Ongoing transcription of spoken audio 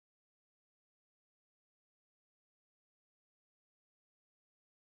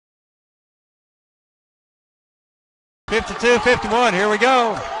52-51. Here we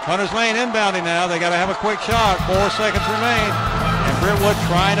go. Hunters Lane inbounding now. They got to have a quick shot. 4 seconds remain. And Brentwood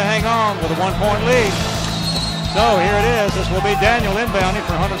trying to hang on with a 1-point lead. So here it is. This will be Daniel inbounding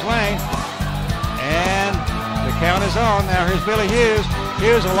for Hunters Lane. And the count is on. Now here's Billy Hughes.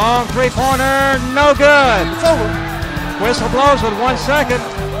 Hughes a long three-pointer. No good. It's over. Whistle blows with 1 second.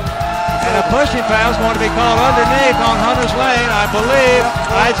 And a pushing foul is going to be called underneath on Hunters Lane, I believe,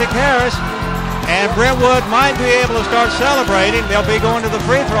 Isaac Harris. And Brentwood might be able to start celebrating. They'll be going to the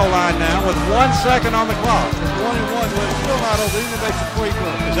free throw line now with 1 second on the clock. It's 1-1, but it's still not over. Even makes a free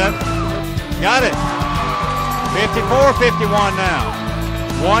throw. Is that? Got it. 54-51 now.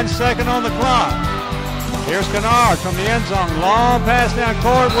 1 second on the clock. Here's Kennard from the end zone. Long pass down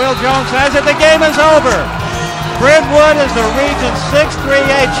court. Will Jones has it. The game is over. Brentwood is the Region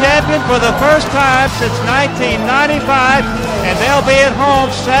 6-3A champion for the first time since 1995, and they'll be at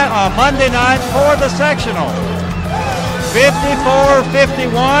home Monday night for the sectional.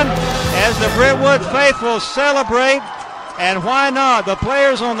 54-51 as the Brentwood faithful celebrate, and why not? The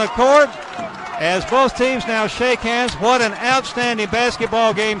players on the court, as both teams now shake hands. What an outstanding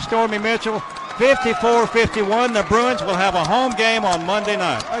basketball game, Stormy Mitchell. 54-51. The Bruins will have a home game on Monday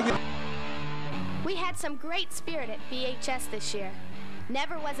night. We had some great spirit at BHS this year.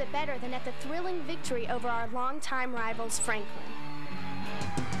 Never was it better than at the thrilling victory over our longtime rivals, Franklin.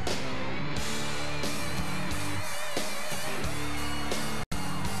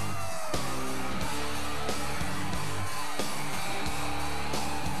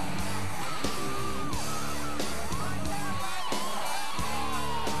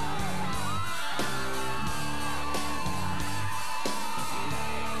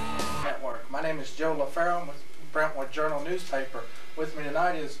 My name is Joe LaFerro with Brentwood Journal newspaper. With me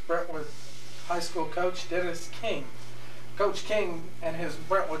tonight is Brentwood High School coach Dennis King. Coach King and his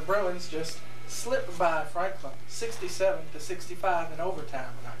Brentwood Bruins just slipped by Franklin 67-65 in overtime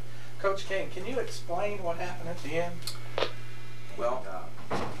tonight. Coach King, can you explain what happened at the end? Well,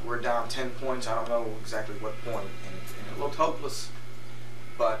 we're down 10 points. I don't know exactly what point, and it looked hopeless,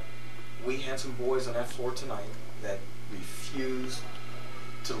 but we had some boys on that floor tonight that refused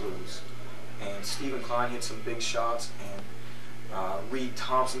to lose. And Stephen Klein hit some big shots, and Reed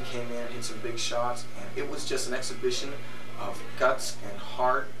Thompson came in and hit some big shots, and it was just an exhibition of guts and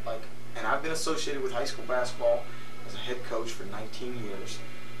heart. And I've been associated with high school basketball as a head coach for 19 years.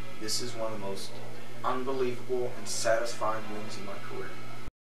 This is one of the most unbelievable and satisfying wins in my career.